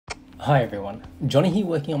Hi everyone, Johnny here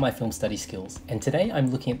working on my film study skills, and today I'm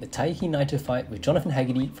looking at the Taiki Naito fight with Jonathan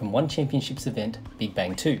Haggerty from One Championships event, Big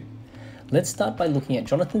Bang 2. Let's start by looking at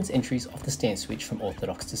Jonathan's entries off the stance switch from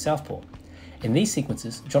orthodox to southpaw. In these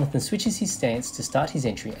sequences, Jonathan switches his stance to start his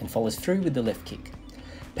entry and follows through with the left kick.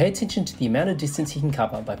 Pay attention to the amount of distance he can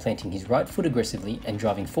cover by planting his right foot aggressively and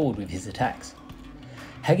driving forward with his attacks.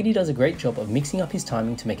 Haggerty does a great job of mixing up his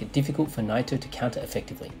timing to make it difficult for Naito to counter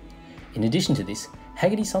effectively. In addition to this,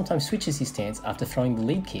 Haggerty sometimes switches his stance after throwing the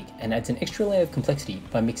lead kick and adds an extra layer of complexity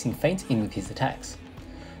by mixing feints in with his attacks.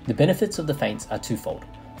 The benefits of the feints are twofold.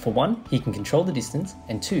 For one, he can control the distance,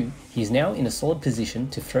 and two, he is now in a solid position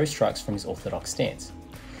to throw strikes from his orthodox stance.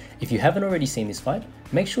 If you haven't already seen this fight,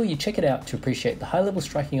 make sure you check it out to appreciate the high level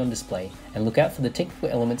striking on display and look out for the technical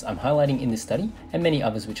elements I'm highlighting in this study and many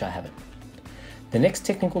others which I haven't. The next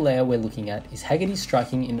technical layer we're looking at is Haggerty's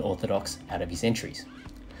striking in orthodox out of his entries.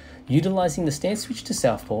 Utilising the stance switch to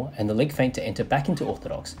southpaw and the leg feint to enter back into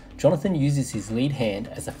orthodox, Jonathan uses his lead hand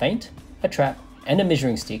as a feint, a trap, and a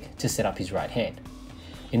measuring stick to set up his right hand.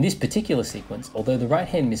 In this particular sequence, although the right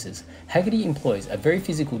hand misses, Haggerty employs a very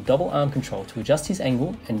physical double arm control to adjust his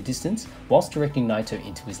angle and distance whilst directing Naito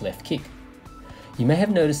into his left kick. You may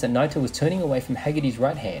have noticed that Naito was turning away from Haggerty's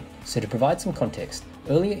right hand, so to provide some context,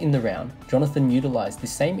 earlier in the round, Jonathan utilised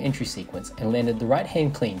this same entry sequence and landed the right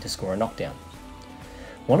hand clean to score a knockdown.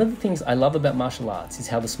 One of the things I love about martial arts is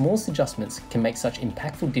how the smallest adjustments can make such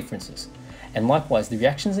impactful differences, and likewise the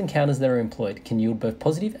reactions and counters that are employed can yield both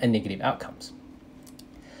positive and negative outcomes.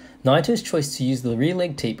 Naito's choice to use the rear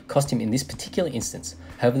leg teep cost him in this particular instance,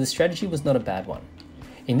 however the strategy was not a bad one.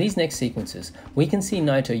 In these next sequences, we can see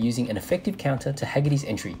Naito using an effective counter to Haggerty's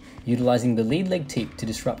entry, utilising the lead leg teep to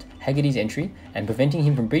disrupt Haggerty's entry and preventing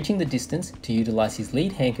him from breaching the distance to utilise his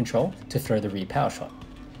lead hand control to throw the rear power shot.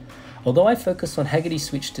 Although I focused on Haggerty's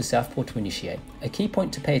switch to southpaw to initiate, a key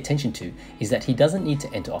point to pay attention to is that he doesn't need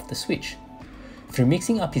to enter off the switch. Through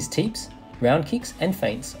mixing up his teeps, round kicks and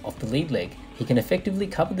feints off the lead leg, he can effectively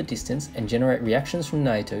cover the distance and generate reactions from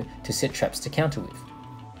Naito to set traps to counter with.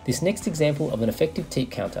 This next example of an effective teep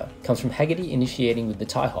counter comes from Haggerty initiating with the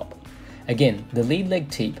tie hop. Again, the lead leg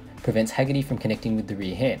teep prevents Haggerty from connecting with the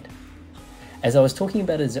rear hand. As I was talking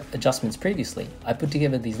about adjustments previously, I put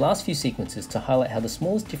together these last few sequences to highlight how the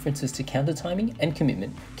smallest differences to counter timing and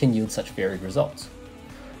commitment can yield such varied results.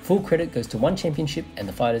 Full credit goes to One Championship and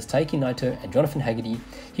the fighters Taiki Naito and Jonathan Haggerty.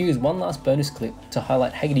 Here is one last bonus clip to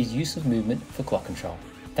highlight Haggerty's use of movement for clock control.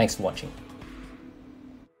 Thanks for watching.